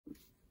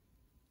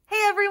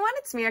Hey everyone,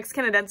 it's me,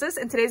 Canadensis,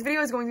 and today's video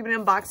is going to be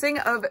an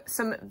unboxing of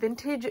some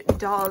vintage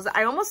dolls.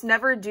 I almost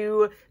never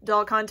do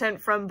doll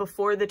content from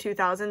before the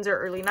 2000s or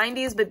early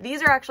 90s, but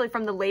these are actually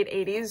from the late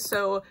 80s,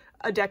 so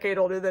a decade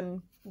older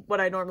than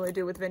what I normally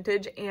do with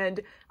vintage, and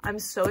I'm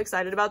so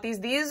excited about these.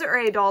 These are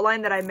a doll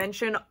line that I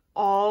mention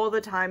all the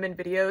time in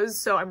videos,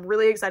 so I'm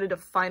really excited to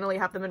finally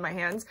have them in my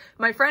hands.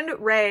 My friend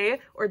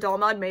Ray, or Doll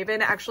Mod Maven,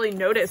 actually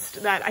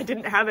noticed that I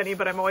didn't have any,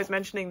 but I'm always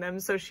mentioning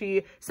them, so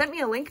she sent me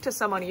a link to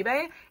some on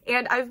eBay,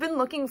 and I've been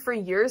looking for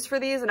years for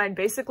these, and I'd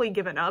basically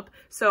given up,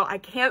 so I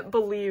can't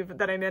believe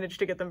that I managed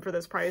to get them for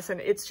this price,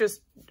 and it's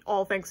just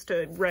all thanks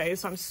to Ray,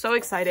 so I'm so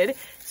excited.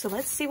 So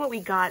let's see what we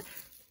got.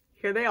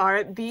 Here they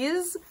are.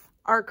 These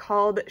are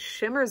called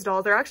SHIMMERS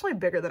dolls. They're actually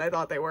bigger than I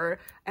thought they were,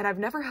 and I've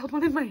never held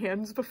one in my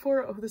hands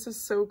before. Oh, this is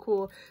so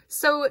cool.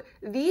 So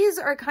these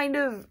are kind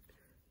of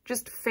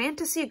just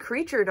fantasy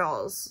creature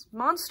dolls,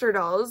 monster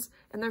dolls,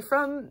 and they're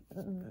from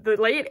the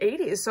late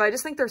 80s, so I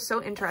just think they're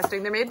so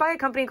interesting. They're made by a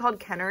company called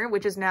Kenner,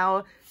 which is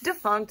now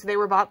defunct. They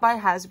were bought by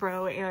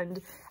Hasbro,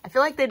 and I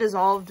feel like they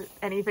dissolved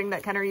anything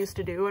that Kenner used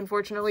to do,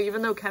 unfortunately,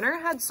 even though Kenner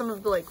had some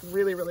of the like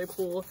really, really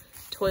cool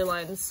toy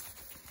lines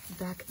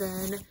back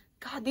then.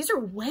 God, these are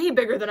way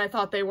bigger than I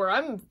thought they were.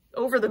 I'm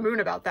over the moon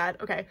about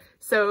that. Okay,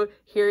 so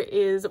here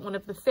is one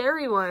of the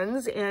fairy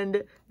ones,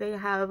 and they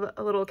have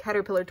a little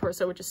caterpillar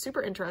torso, which is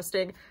super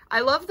interesting. I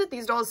love that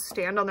these dolls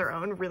stand on their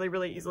own really,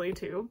 really easily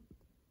too.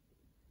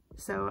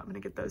 So I'm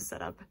gonna get those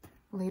set up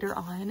later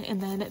on. And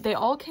then they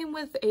all came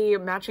with a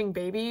matching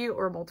baby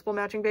or multiple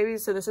matching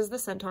babies. So this is the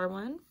Centaur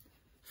one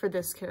for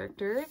this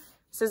character.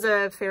 This is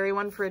a fairy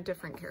one for a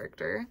different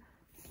character.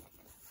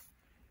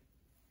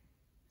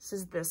 This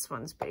is this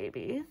one's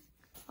baby.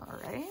 All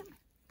right,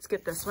 let's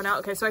get this one out.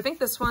 Okay, so I think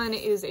this one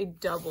is a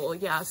double.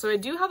 Yeah, so I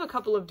do have a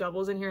couple of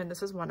doubles in here, and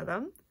this is one of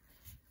them.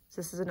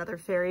 So this is another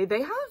fairy.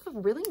 They have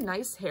really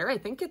nice hair. I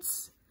think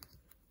it's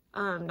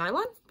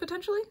nylon,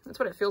 potentially. That's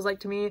what it feels like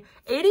to me.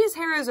 80s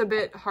hair is a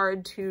bit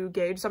hard to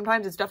gauge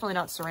sometimes. It's definitely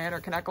not saran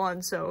or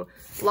Kanekalon, so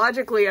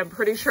logically, I'm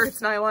pretty sure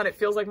it's nylon. It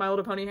feels like My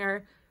Little Pony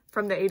hair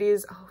from the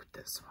 80s. Oh,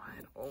 this one.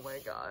 Oh my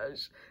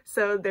gosh.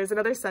 So there's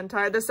another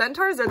Centaur. The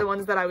Centaurs are the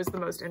ones that I was the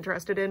most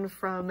interested in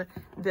from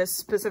this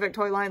specific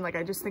toy line. Like,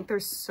 I just think they're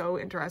so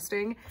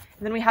interesting.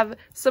 And then we have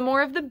some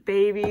more of the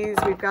babies.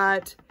 We've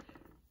got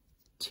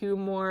two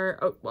more.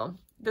 Oh, well,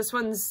 this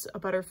one's a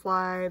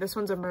butterfly. This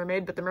one's a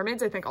mermaid, but the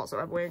mermaids I think also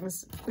have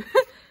wings.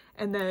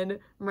 And then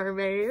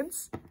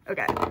mermaids.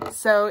 Okay,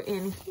 so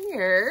in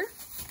here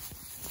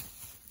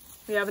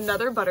we have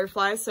another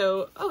butterfly.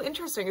 So, oh,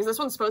 interesting. Is this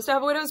one supposed to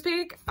have a widow's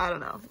peak? I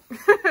don't know.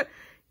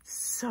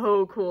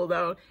 So cool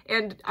though.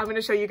 And I'm going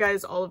to show you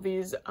guys all of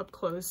these up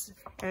close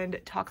and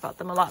talk about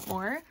them a lot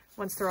more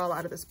once they're all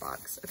out of this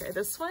box. Okay,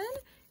 this one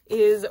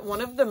is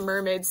one of the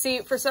mermaids. See,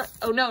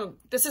 oh no,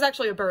 this is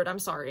actually a bird. I'm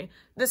sorry.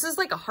 This is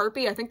like a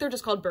harpy. I think they're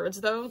just called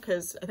birds though,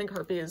 because I think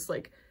harpy is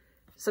like,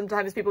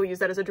 sometimes people use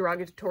that as a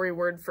derogatory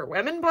word for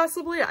women,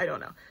 possibly. I don't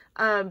know.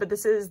 But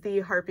this is the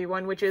harpy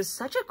one, which is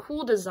such a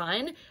cool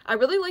design. I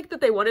really like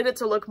that they wanted it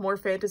to look more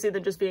fantasy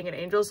than just being an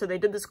angel. So they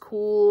did this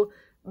cool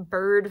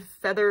bird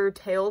feather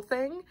tail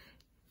thing.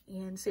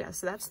 And so yeah,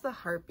 so that's the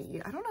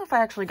harpy. I don't know if I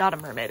actually got a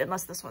mermaid,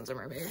 unless this one's a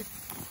mermaid.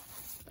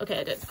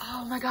 Okay, I did.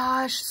 Oh my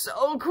gosh,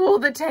 so cool,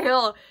 the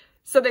tail.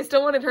 So they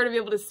still wanted her to be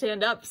able to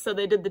stand up, so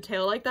they did the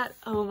tail like that.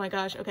 Oh my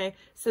gosh, okay.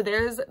 So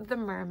there's the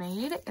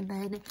mermaid, and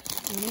then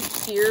in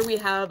here we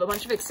have a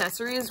bunch of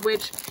accessories,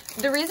 which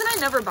the reason I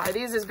never buy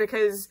these is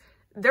because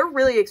they're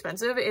really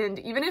expensive, and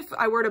even if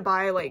I were to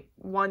buy like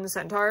one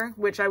Centaur,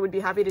 which I would be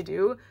happy to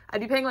do,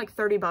 I'd be paying like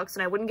 30 bucks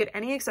and I wouldn't get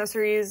any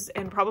accessories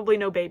and probably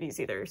no babies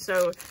either.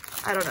 So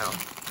I don't know.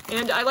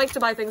 And I like to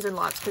buy things in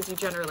lots because you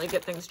generally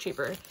get things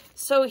cheaper.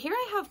 So here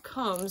I have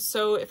combs.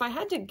 So if I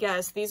had to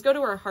guess, these go to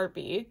our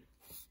harpy,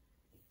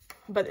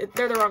 but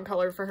they're the wrong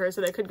color for her,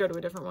 so they could go to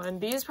a different one.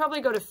 These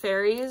probably go to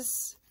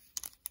fairies.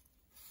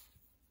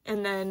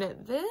 And then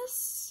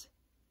this,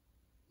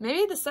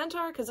 maybe the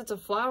Centaur because it's a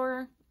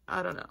flower.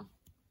 I don't know.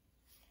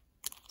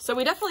 So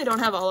we definitely don't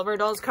have all of our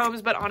dolls'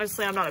 combs, but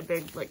honestly, I'm not a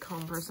big like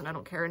comb person. I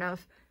don't care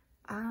enough.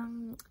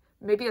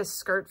 Maybe a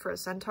skirt for a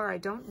Centaur. I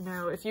don't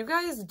know. If you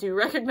guys do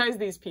recognize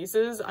these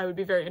pieces, I would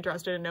be very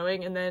interested in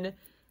knowing. And then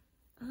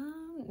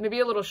maybe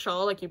a little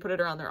shawl, like you put it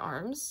around their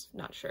arms.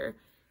 Not sure.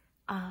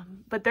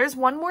 But there's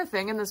one more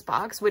thing in this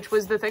box, which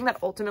was the thing that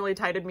ultimately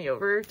tided me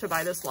over to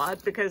buy this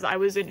lot because I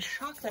was in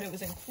shock that it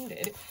was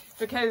included.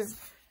 Because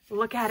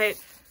look at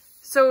it.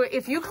 So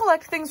if you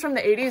collect things from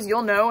the 80s,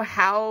 you'll know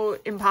how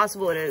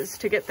impossible it is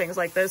to get things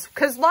like this.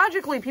 Because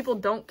logically, people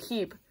don't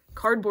keep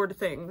cardboard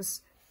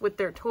things with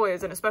their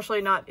toys, and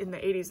especially not in the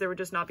 80s. There would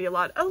just not be a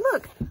lot. Oh,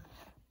 look.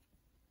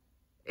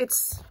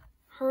 It's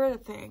her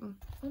thing.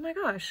 Oh my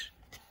gosh.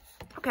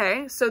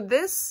 Okay, so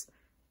this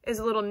is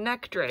a little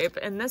neck drape,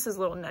 and this is a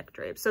little neck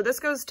drape. So this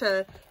goes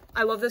to,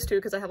 I love this too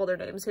because I have all their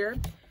names here.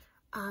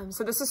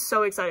 So this is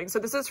so exciting. So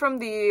this is from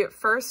the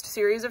first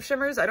series of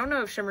Shimmers. I don't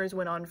know if Shimmers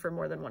went on for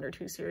more than 1 or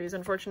 2 series,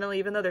 unfortunately,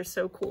 even though they're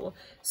so cool.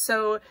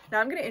 So now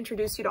I'm going to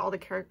introduce you to all the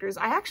characters.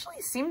 I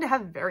actually seem to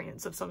have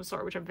variants of some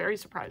sort, which I'm very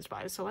surprised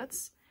by. So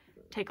let's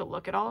take a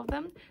look at all of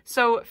them.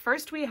 So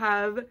first we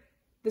have,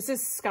 this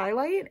is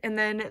Skylight, and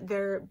then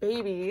their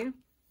baby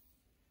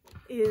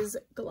is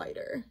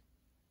Glider.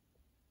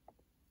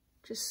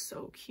 Just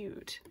so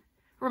cute.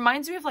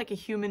 Reminds me of like a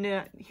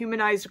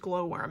humanized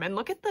glowworm. And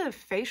look at the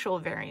facial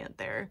variant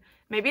there.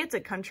 Maybe it's a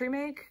country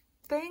make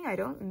thing? I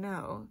don't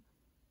know.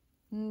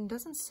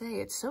 Doesn't say.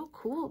 It's so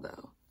cool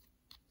though.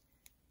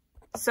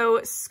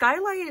 So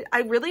Skylight,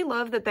 I really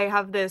love that they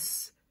have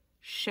this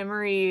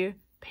shimmery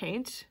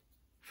paint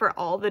for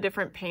all the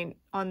different paint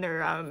on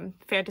their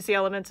fantasy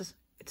elements.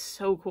 It's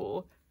so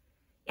cool.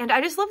 And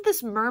I just love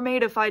this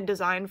mermaidified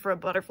design for a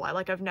butterfly.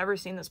 Like, I've never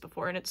seen this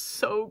before, and it's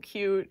so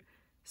cute.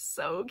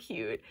 So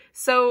cute.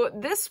 So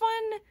this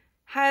one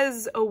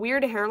has a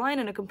weird hairline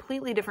and a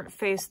completely different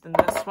face than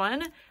this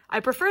one. I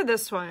prefer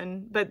this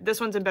one, but this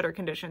one's in better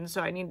condition,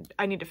 so I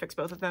need to fix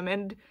both of them.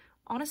 And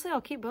honestly,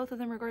 I'll keep both of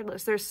them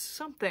regardless. There's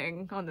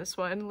something on this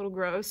one, a little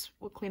gross.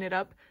 We'll clean it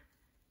up.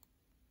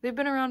 They've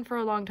been around for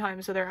a long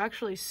time, so they're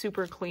actually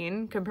super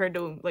clean compared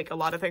to like a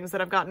lot of things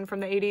that I've gotten from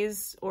the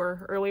 80s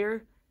or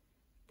earlier.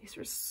 These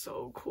are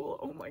so cool.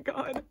 Oh my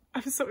god.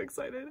 I'm so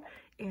excited.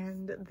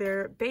 And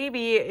their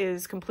baby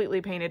is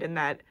completely painted in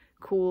that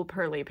cool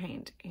pearly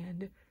paint,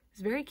 and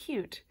it's very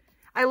cute.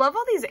 I love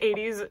all these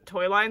 80s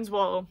toy lines.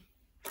 Well,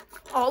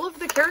 all of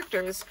the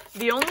characters,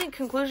 the only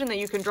conclusion that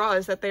you can draw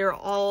is that they are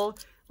all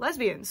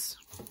lesbians,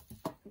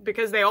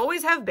 because they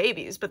always have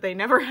babies, but they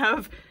never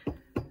have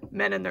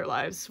men in their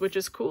lives, which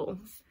is cool.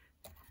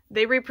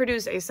 They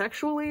reproduce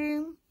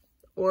asexually,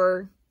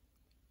 or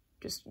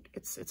just,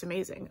 it's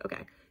amazing.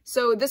 Okay.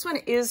 So this one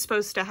is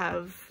supposed to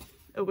have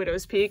a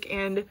widow's peak,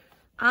 and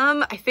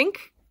I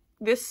think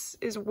this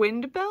is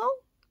Windbell?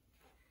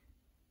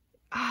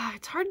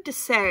 It's hard to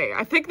say.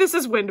 I think this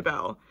is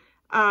Windbell.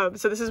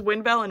 So this is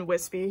Windbell and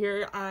Wispy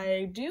here.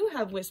 I do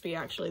have Wispy,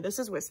 actually. This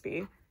is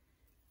Wispy.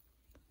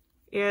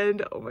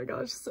 And oh my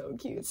gosh, so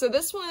cute. So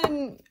this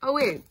one, oh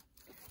wait.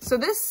 So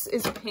this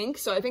is pink,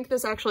 so I think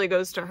this actually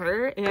goes to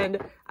her, and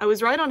I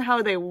was right on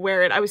how they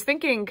wear it. I was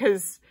thinking,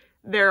 because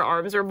their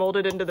arms are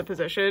molded into the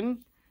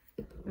position,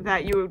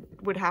 that you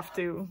would have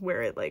to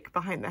wear it like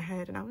behind the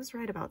head, and I was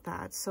right about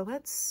that. So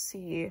let's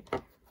see.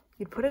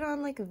 You'd put it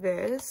on like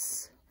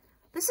this.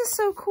 This is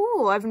so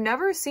cool. I've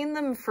never seen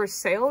them for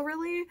sale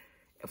really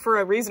for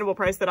a reasonable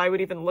price that I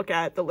would even look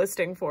at the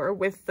listing for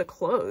with the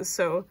clothes.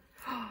 So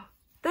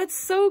that's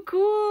so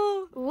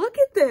cool. Look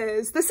at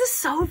this. This is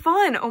so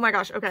fun. Oh my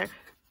gosh. Okay.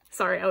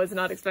 Sorry, I was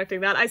not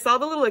expecting that. I saw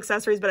the little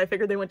accessories, but I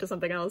figured they went to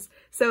something else.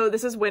 So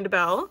this is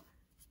Windbell.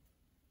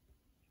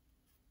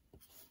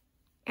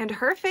 And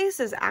her face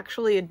is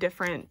actually a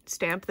different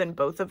stamp than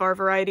both of our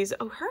varieties.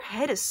 Oh, her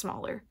head is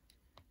smaller.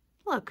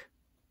 Look.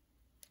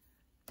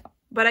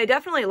 But I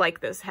definitely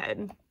like this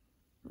head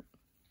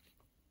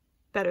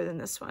better than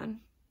this one.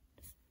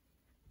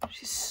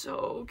 She's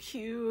so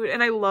cute.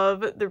 And I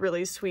love the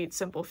really sweet,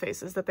 simple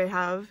faces that they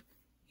have.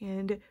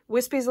 And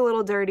Wispy's a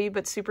little dirty,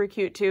 but super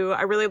cute too.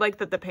 I really like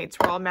that the paints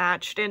were all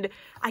matched. And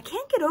I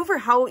can't get over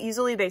how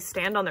easily they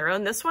stand on their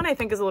own. This one I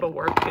think is a little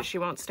warped because she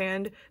won't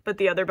stand, but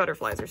the other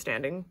butterflies are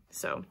standing.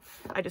 So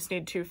I just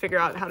need to figure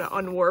out how to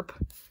unwarp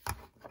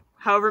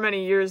however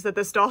many years that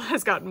this doll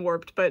has gotten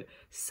warped, but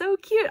so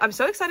cute. I'm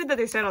so excited that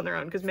they stand on their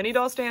own because mini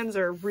doll stands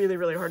are really,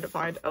 really hard to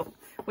find. Oh,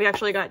 we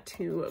actually got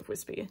 2 of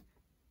Wispy.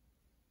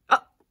 Oh,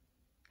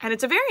 and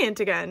it's a variant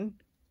again.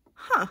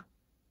 Huh.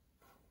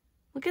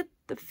 Look at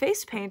the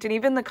face paint, and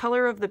even the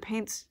color of the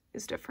paints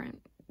is different.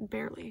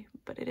 Barely,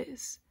 but it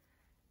is.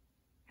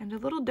 And a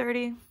little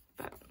dirty,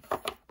 but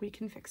we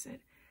can fix it.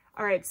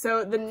 All right,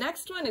 so the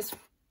next one is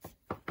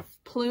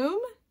Plume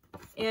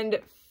and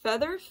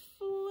Feather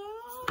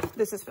Fluff.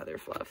 This is Feather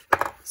Fluff.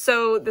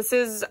 So this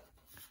is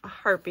a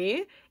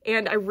Harpy,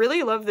 and I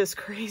really love this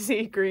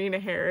crazy green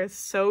hair. It's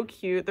so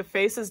cute. The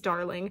face is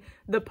darling.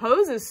 The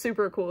pose is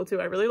super cool too.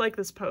 I really like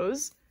this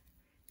pose.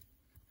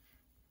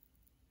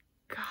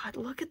 God,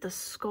 look at the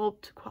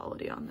sculpt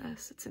quality on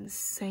this. It's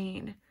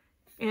insane.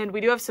 And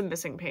we do have some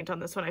missing paint on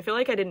this one. I feel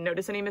like I didn't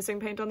notice any missing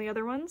paint on the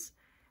other ones.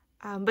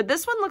 But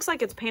this one looks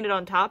like it's painted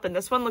on top, and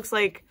this one looks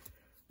like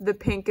the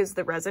pink is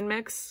the resin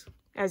mix.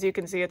 As you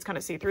can see, it's kind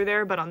of see-through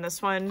there, but on this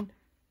one,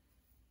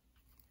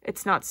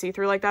 it's not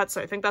see-through like that,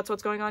 so I think that's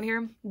what's going on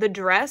here. The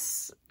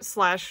dress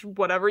slash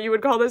whatever you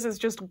would call this is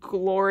just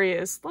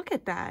glorious. Look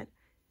at that.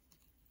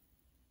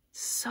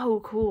 So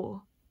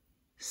cool.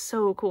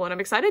 So cool. And I'm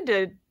excited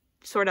to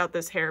sort out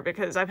this hair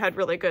because I've had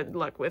really good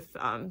luck with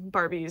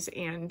Barbies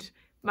and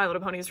My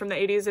Little Ponies from the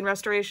 80s in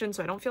restoration,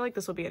 so I don't feel like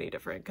this will be any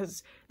different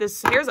because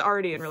this hair's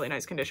already in really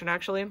nice condition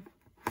actually.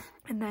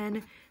 And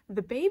then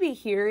the baby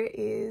here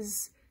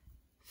is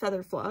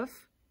Feather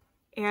Fluff,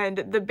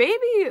 and the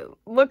baby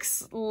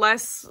looks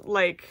less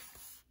like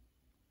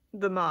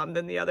the mom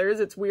than the others.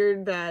 It's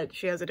weird that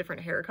she has a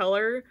different hair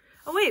color.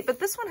 Oh wait, but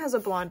this one has a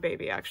blonde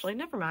baby actually.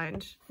 Never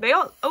mind. They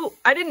all, oh,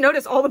 I didn't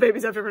notice all the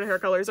babies have different hair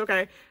colors.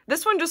 Okay.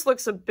 This one just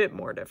looks a bit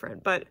more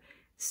different, but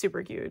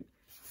super cute.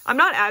 I'm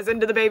not as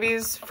into the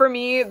babies. For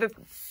me,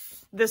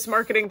 this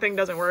marketing thing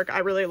doesn't work. I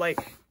really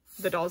like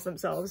the dolls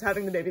themselves.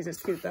 Having the babies is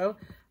cute though.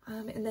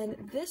 And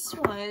then this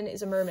one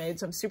is a mermaid,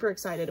 so I'm super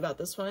excited about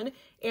this one.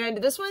 And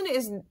this one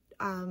is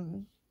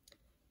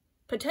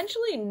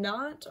potentially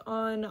not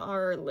on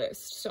our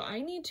list, so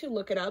I need to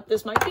look it up.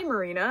 This might be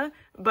Marina,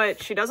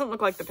 but she doesn't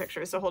look like the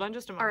picture, so hold on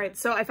just a moment. All right,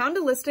 so I found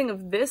a listing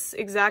of this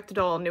exact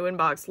doll, new in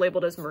box,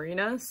 labeled as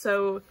Marina.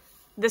 So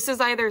this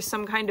is either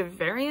some kind of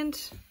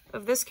variant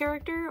of this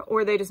character,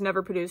 or they just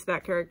never produced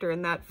that character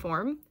in that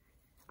form.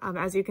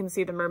 As you can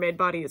see, the mermaid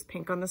body is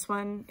pink on this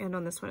one, and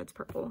on this one it's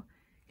purple.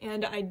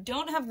 And I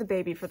don't have the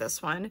baby for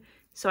this one,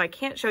 so I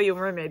can't show you a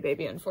mermaid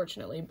baby,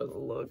 unfortunately, but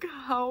look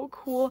how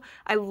cool.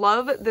 I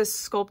love this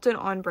sculpted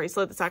on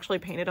bracelet that's actually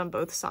painted on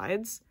both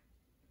sides.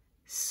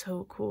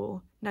 So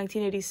cool.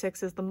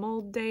 1986 is the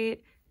mold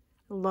date.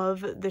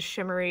 Love the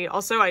shimmery.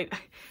 Also,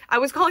 I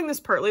was calling this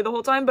Pertly the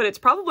whole time, but it's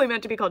probably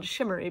meant to be called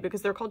shimmery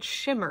because they're called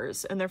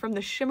shimmers and they're from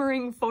the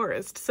shimmering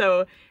forest.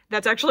 So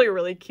that's actually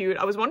really cute.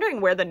 I was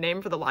wondering where the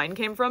name for the line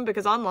came from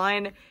because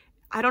online,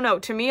 I don't know,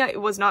 to me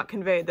it was not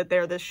conveyed that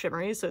they're this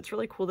shimmery, so it's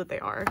really cool that they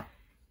are.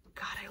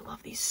 God, I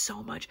love these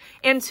so much.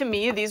 And to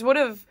me, these would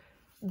have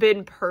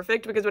been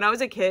perfect because when I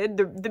was a kid,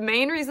 the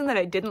main reason that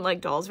I didn't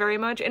like dolls very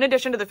much, in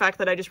addition to the fact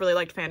that I just really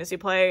liked fantasy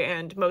play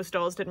and most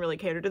dolls didn't really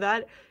cater to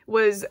that,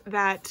 was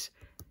that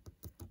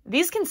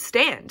these can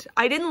stand.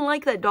 I didn't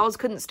like that dolls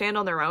couldn't stand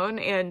on their own,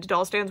 and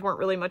doll stands weren't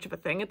really much of a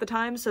thing at the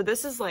time, so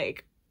this is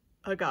like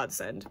a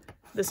godsend.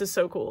 This is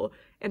so cool.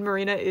 And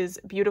Marina is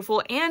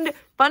beautiful. And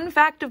fun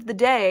fact of the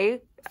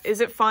day,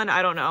 is it fun?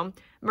 I don't know.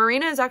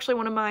 Marina is actually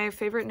one of my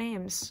favorite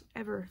names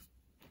ever.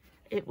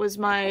 It was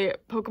my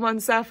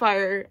Pokemon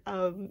Sapphire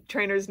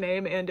trainer's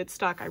name, and it's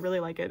stuck. I really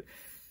like it.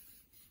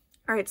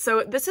 All right,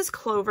 so this is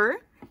Clover,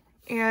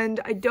 and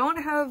I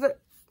don't have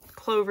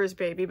Clover's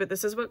baby, but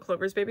this is what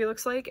Clover's baby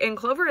looks like. And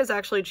Clover has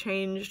actually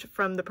changed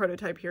from the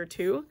prototype here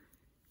too.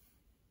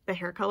 The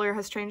hair color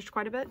has changed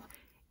quite a bit.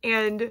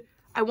 And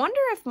I wonder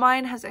if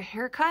mine has a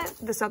haircut,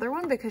 this other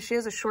one, because she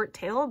has a short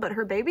tail, but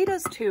her baby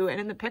does too. And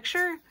in the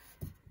picture,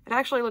 it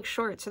actually looks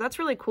short. So that's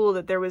really cool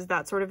that there was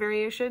that sort of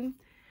variation.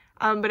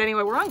 But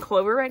anyway, we're on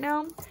Clover right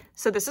now.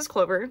 So this is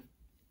Clover.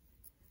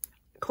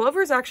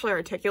 Clover's actually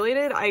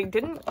articulated. I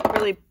didn't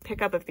really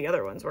pick up if the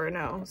other ones were,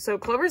 no. So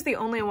Clover's the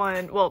only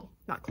one, well,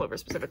 not Clover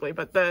specifically,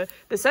 but the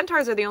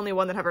Centaurs are the only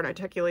one that have an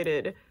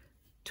articulated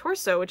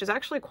torso, which is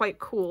actually quite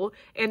cool.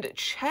 And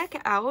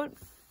check out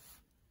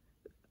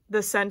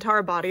the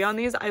Centaur body on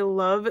these. I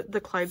love the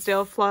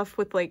Clydesdale fluff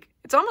with like,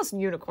 it's almost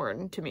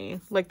unicorn to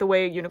me, like the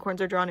way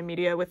unicorns are drawn in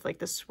media with like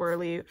the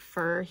swirly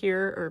fur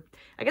here, or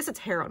I guess it's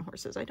hair on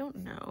horses. I don't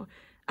know.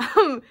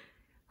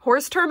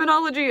 Horse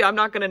terminology, I'm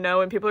not gonna know,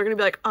 and people are gonna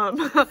be like,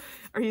 are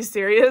you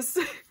serious?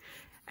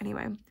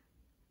 Anyway,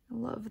 I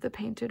love the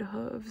painted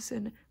hooves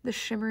and the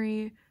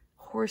shimmery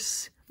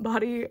horse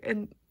body,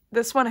 and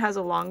this one has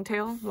a long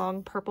tail,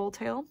 long purple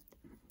tail,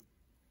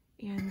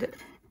 and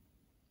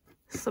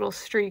this little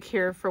streak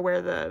here for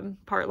where the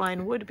part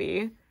line would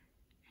be,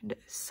 and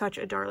such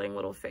a darling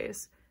little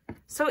face.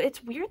 So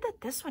it's weird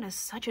that this one has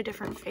such a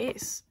different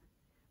face.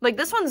 Like,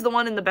 this one's the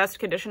one in the best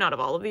condition out of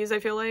all of these, I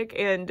feel like,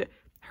 and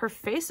her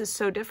face is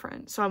so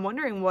different. So I'm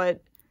wondering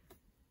what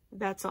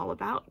that's all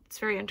about. It's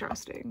very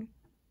interesting.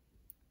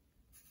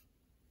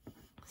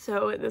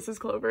 So this is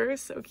Clover,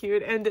 so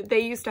cute. And they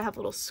used to have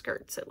little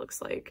skirts, it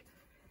looks like.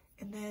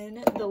 And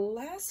then the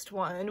last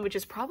one, which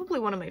is probably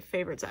one of my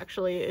favorites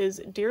actually, is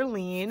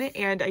Dearleen.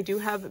 And I do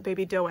have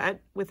baby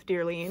Doette with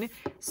Dearleen.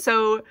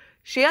 So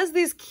she has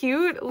these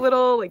cute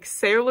little like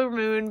Sailor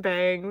Moon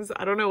bangs.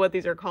 I don't know what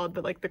these are called,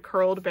 but like the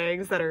curled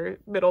bangs that are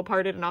middle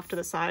parted and off to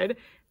the side.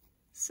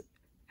 So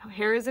her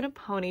hair is in a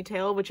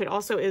ponytail, which it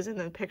also is in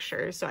the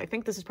picture. So I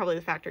think this is probably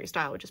the factory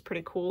style, which is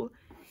pretty cool.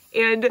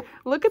 And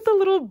look at the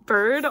little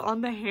bird on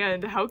the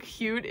hand. How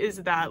cute is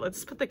that?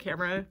 Let's put the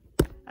camera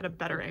at a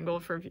better angle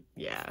for,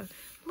 yeah.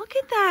 Look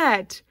at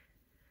that.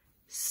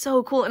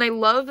 So cool. And I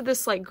love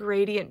this like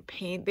gradient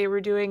paint they were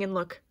doing. And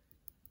look,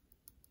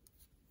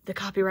 the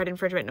copyright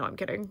infringement. No, I'm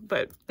kidding.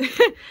 But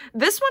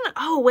this one,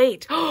 oh,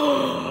 wait.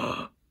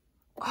 Oh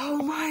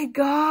my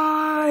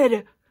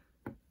God.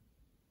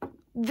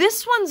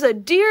 This one's a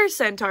deer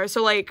centaur,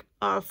 so like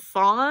a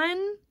fawn?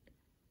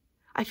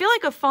 I feel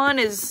like a fawn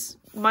is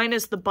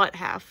minus the butt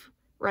half,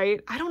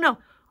 right? I don't know.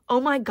 Oh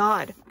my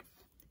God.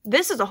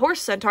 This is a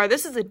horse centaur.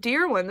 This is a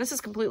deer one. This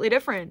is completely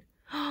different.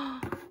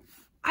 I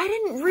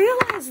didn't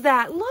realize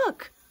that.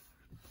 Look.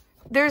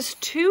 There's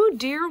 2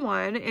 deer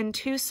one and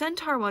 2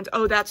 centaur ones.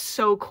 Oh, that's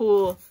so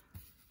cool.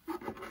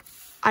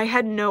 I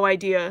had no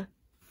idea.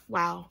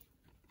 Wow.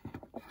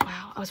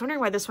 Wow, I was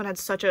wondering why this one had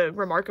such a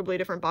remarkably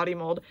different body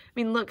mold. I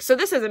mean, look, so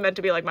this isn't meant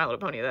to be like My Little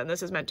Pony then.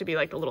 This is meant to be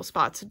like the little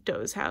spots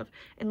does have.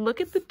 And look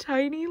at the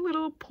tiny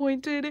little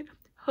pointed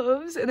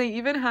hooves. And they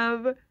even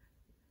have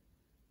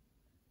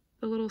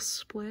the little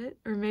split.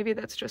 Or maybe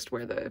that's just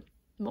where the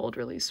mold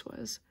release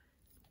was.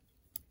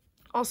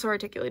 Also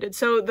articulated.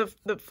 So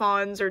the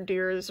fawns or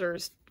deers or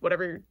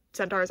whatever,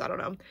 centaurs, I don't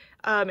know.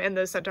 And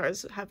the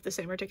centaurs have the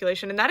same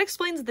articulation. And that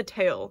explains the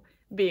tail.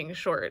 being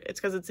short. It's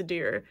because it's a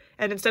deer.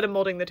 And instead of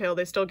molding the tail,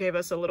 they still gave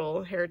us a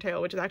little hair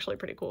tail, which is actually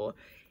pretty cool.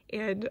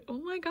 And oh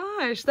my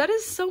gosh, that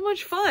is so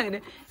much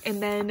fun.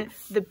 And then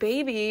the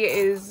baby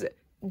is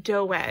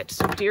Doette,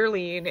 so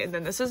Deerline, and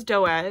then this is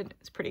Doette.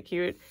 It's pretty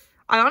cute.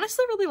 I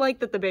honestly really like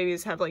that the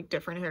babies have like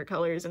different hair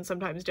colors and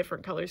sometimes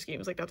different color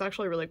schemes. Like that's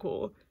actually really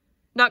cool.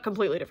 Not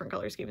completely different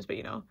color schemes, but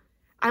you know.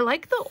 I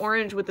like the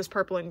orange with this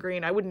purple and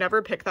green. I would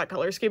never pick that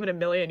color scheme in a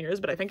million years,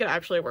 but I think it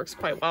actually works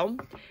quite well.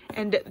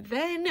 And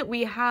then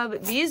we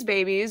have these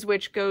babies,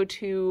 which go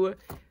to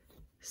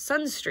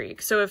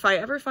Sunstreak. So if I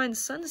ever find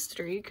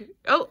Sunstreak...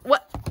 Oh,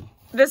 what?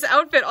 This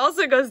outfit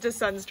also goes to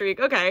Sunstreak.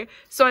 Okay,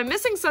 so I'm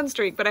missing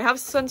Sunstreak, but I have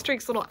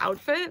Sunstreak's little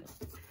outfit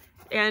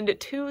and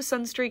 2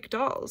 Sunstreak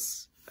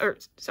dolls. Or,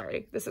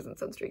 sorry, this isn't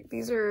Sunstreak.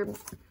 These are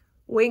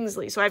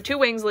Wingsley. So I have 2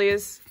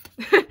 Wingsleys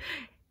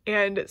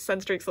and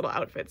Sunstreak's little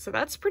outfit. So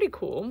that's pretty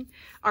cool.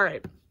 All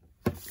right.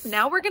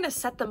 Now we're going to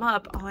set them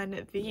up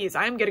on these.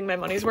 I'm getting my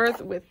money's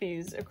worth with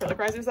these acrylic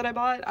risers that I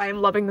bought.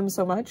 I'm loving them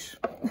so much.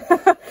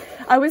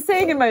 I was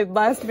saying in my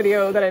last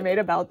video that I made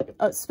about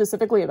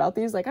specifically about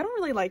these, like, I don't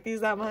really like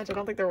these that much. I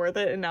don't think they're worth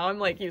it. And now I'm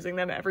like using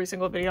them every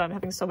single video. I'm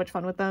having so much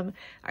fun with them.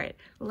 All right,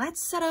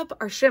 let's set up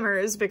our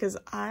shimmers because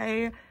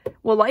I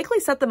will likely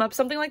set them up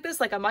something like this.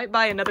 Like I might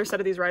buy another set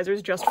of these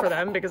risers just for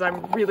them because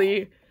I'm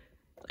really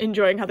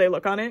enjoying how they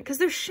look on it because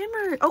they're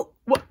shimmer. Oh,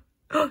 what?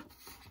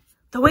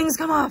 The wings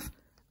come off.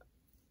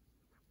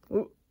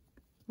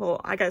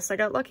 Well, I guess I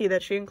got lucky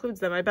that she includes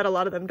them. I bet a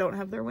lot of them don't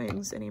have their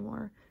wings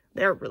anymore.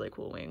 They're really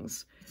cool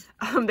wings.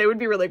 They would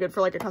be really good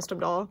for like a custom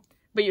doll,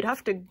 but you'd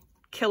have to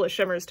kill a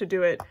Shimmers to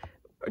do it.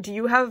 Do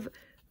you have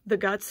the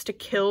guts to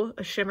kill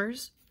a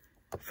Shimmers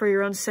for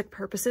your own sick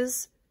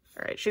purposes?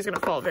 All right, she's gonna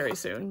fall very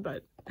soon,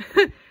 but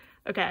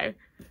okay.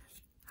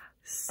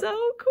 So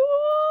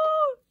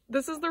cool.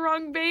 This is the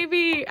wrong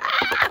baby.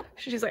 Ah!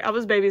 She's like, I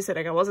was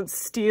babysitting. I wasn't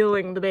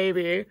stealing the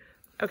baby.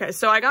 Okay,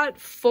 so I got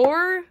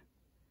 4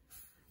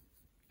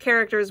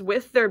 characters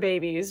with their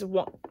babies,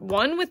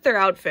 one with their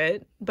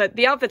outfit, but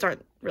the outfits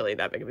aren't really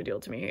that big of a deal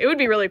to me. It would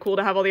be really cool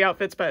to have all the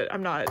outfits, but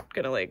I'm not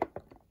gonna like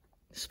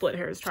split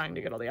hairs trying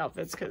to get all the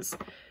outfits because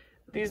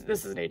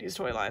this is an 80s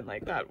toy line.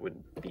 Like that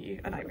would be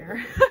a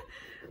nightmare.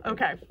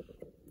 Okay.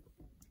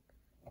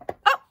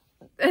 Oh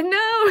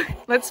no,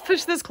 let's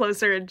push this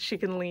closer and she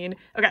can lean.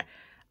 Okay.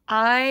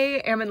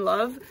 I am in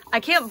love. I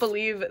can't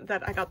believe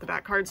that I got the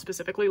back card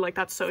specifically. Like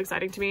that's so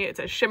exciting to me. It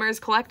says Shimmers,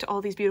 collect all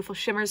these beautiful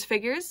Shimmers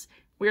figures.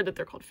 Weird that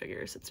they're called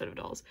figures instead of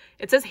dolls.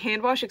 It says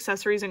hand wash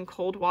accessories in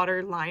cold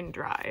water, line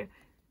dry.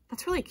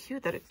 That's really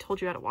cute that it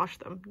told you how to wash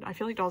them. I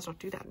feel like dolls don't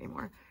do that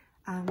anymore.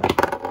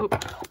 Oh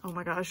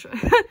my gosh.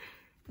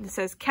 It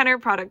says Kenner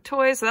product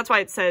toys. So that's why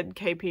it said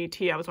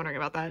KPT. I was wondering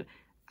about that.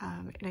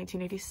 In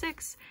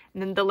 1986.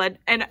 And then the lead,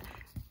 and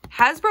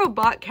Hasbro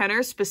bought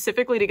Kenner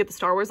specifically to get the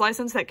Star Wars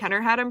license that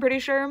Kenner had, I'm pretty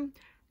sure.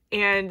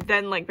 And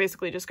then like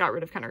basically just got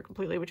rid of Kenner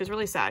completely, which is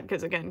really sad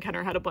because again,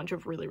 Kenner had a bunch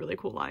of really, really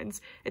cool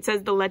lines. It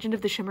says the legend of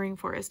the shimmering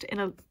forest. In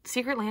a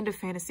secret land of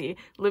fantasy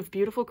live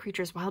beautiful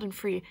creatures, wild and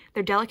free.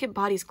 Their delicate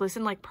bodies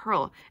glisten like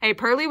pearl. Hey,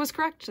 Pearly was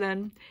correct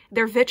then.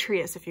 They're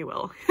vitreous, if you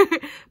will.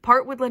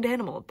 Part woodland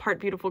animal,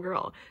 part beautiful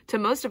girl. To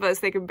most of us,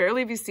 they can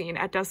barely be seen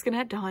at dusk and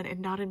at dawn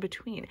and not in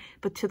between.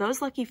 But to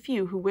those lucky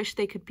few who wish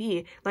they could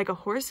be like a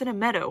horse in a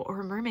meadow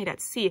or a mermaid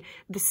at sea,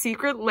 the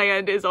secret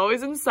land is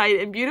always in sight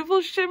and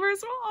beautiful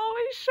shimmers will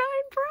always shine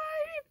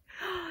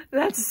bright.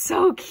 That's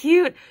so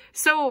cute.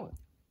 So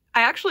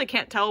I actually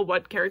can't tell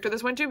what character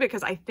this went to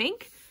because I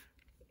think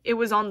it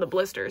was on the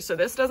blister. So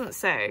this doesn't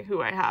say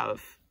who I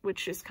have,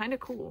 which is kind of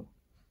cool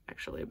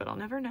actually, but I'll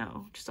never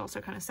know, which is also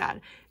kind of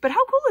sad. But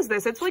how cool is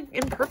this? It's like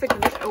imperfect.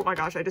 Oh my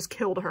gosh, I just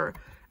killed her.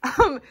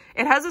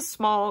 It has a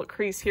small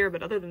crease here,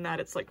 but other than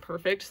that, it's like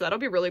perfect. So that'll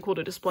be really cool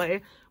to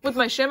display with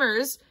my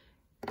shimmers.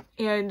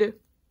 And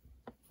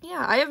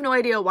yeah, I have no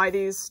idea why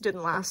these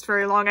didn't last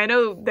very long. I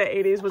know the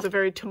 80s was a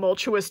very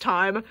tumultuous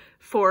time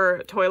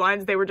for toy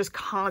lines. They were just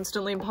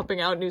constantly pumping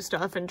out new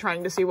stuff and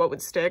trying to see what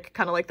would stick,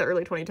 kind of like the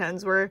early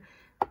 2010s were.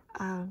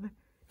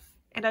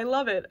 And I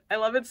love it. I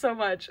love it so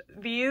much.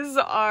 These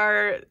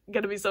are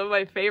going to be some of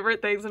my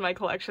favorite things in my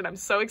collection. I'm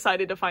so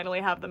excited to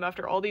finally have them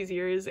after all these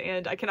years,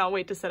 and I cannot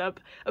wait to set up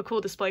a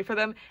cool display for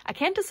them. I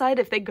can't decide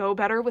if they go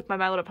better with my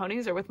My Little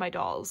Ponies or with my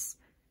dolls,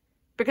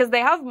 because they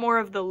have more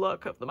of the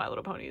look of the My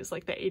Little Ponies,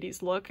 like the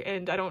 80s look,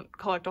 and I don't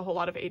collect a whole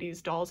lot of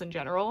 80s dolls in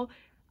general.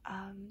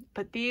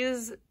 But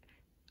these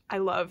I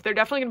love. They're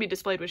definitely going to be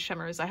displayed with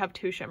shimmers. I have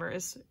 2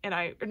 shimmers,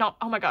 and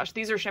oh my gosh,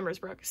 these are shimmers,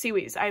 Brooke.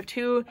 Seawees. I have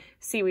 2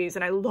 seawees,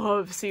 and I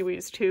love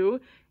seawees too.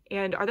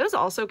 And are those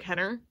also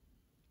Kenner?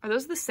 Are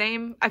those the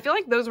same? I feel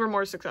like those were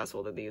more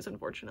successful than these,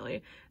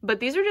 unfortunately. But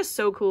these are just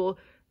so cool.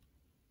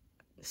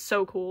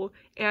 So cool.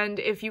 And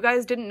if you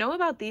guys didn't know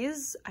about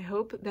these, I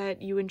hope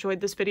that you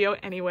enjoyed this video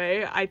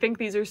anyway. I think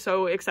these are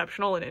so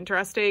exceptional and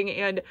interesting,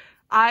 and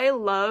I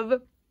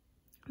love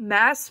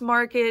mass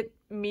market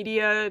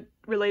media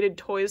related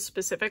toys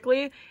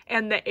specifically,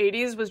 and the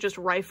 80s was just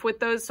rife with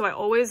those, so I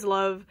always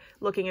love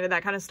looking into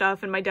that kind of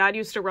stuff. And my dad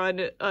used to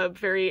run a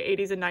very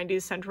 80s and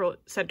 90s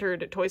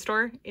centered toy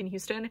store in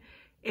Houston,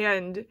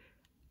 and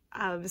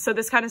So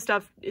this kind of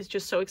stuff is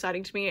just so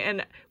exciting to me.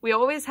 And we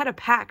always had a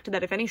pact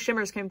that if any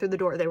shimmers came through the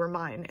door, they were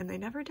mine. And they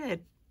never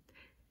did.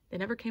 They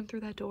never came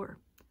through that door.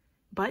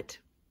 But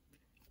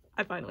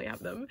I finally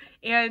have them.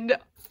 And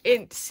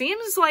it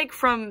seems like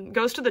from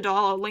Ghost of the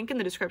Doll, I'll link in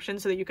the description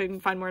so that you can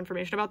find more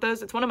information about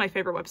those. It's one of my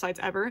favorite websites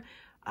ever.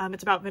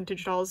 It's about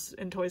vintage dolls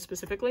and toys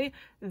specifically.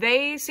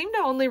 They seem to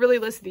only really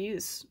list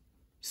these.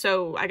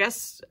 So I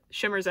guess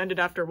Shimmers ended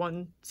after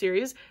one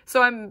series.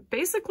 So I'm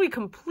basically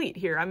complete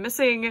here. I'm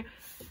missing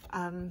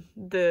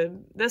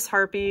this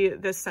Harpy,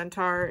 this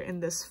Centaur,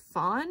 and this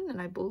Fawn,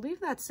 and I believe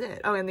that's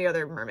it. Oh, and the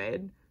other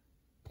mermaid.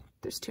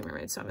 There's 2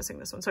 mermaids, so I'm missing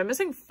this one. So I'm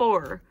missing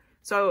 4.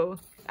 So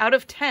out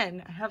of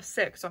 10, I have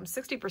 6, so I'm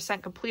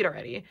 60% complete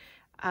already.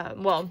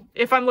 Well,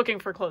 if I'm looking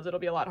for clothes, it'll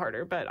be a lot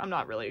harder, but I'm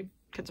not really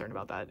concerned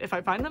about that. If I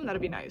find them,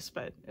 that'd be nice,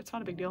 but it's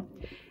not a big deal.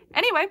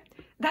 Anyway,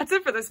 that's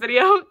it for this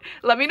video.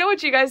 Let me know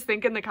what you guys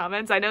think in the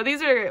comments. I know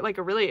these are like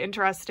a really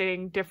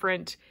interesting,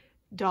 different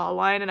doll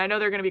line, and I know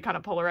they're going to be kind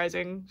of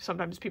polarizing.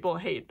 Sometimes people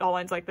hate doll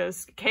lines like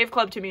this. Cave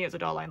Club to me is a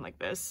doll line like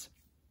this,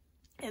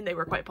 and they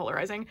were quite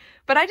polarizing.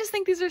 But I just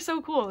think these are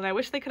so cool, and I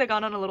wish they could have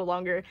gone on a little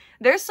longer.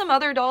 There's some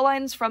other doll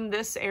lines from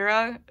this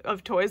era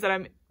of toys that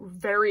I'm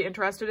very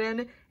interested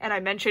in, and I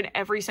mention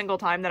every single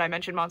time that I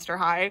mention Monster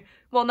High.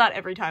 Well, not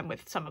every time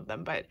with some of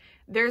them, but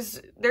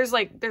there's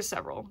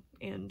several,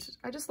 and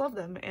I just love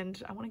them,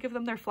 and I want to give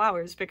them their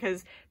flowers,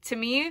 because to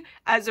me,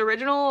 as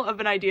original of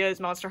an idea as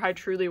Monster High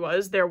truly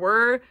was, there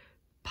were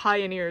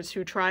pioneers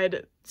who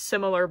tried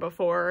similar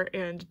before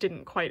and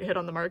didn't quite hit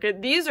on the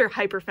market. These are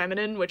hyper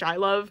feminine, which I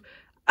love.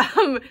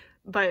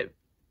 But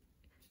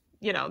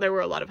you know, there were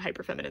a lot of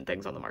hyper feminine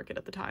things on the market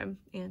at the time,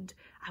 and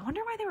I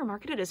wonder why they were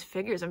marketed as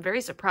figures. I'm very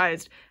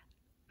surprised.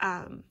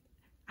 I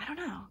don't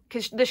know,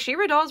 because the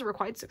She-Ra dolls were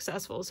quite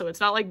successful, so it's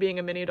not like being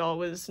a mini doll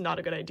was not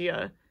a good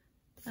idea.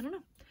 I don't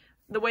know.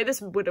 The way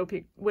this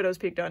Widow's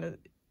Peak done is,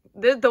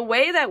 the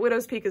way that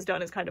Widow's Peak is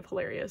done is kind of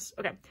hilarious.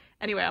 Okay,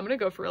 anyway, I'm gonna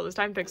go for real this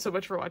time. Thanks so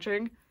much for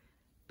watching.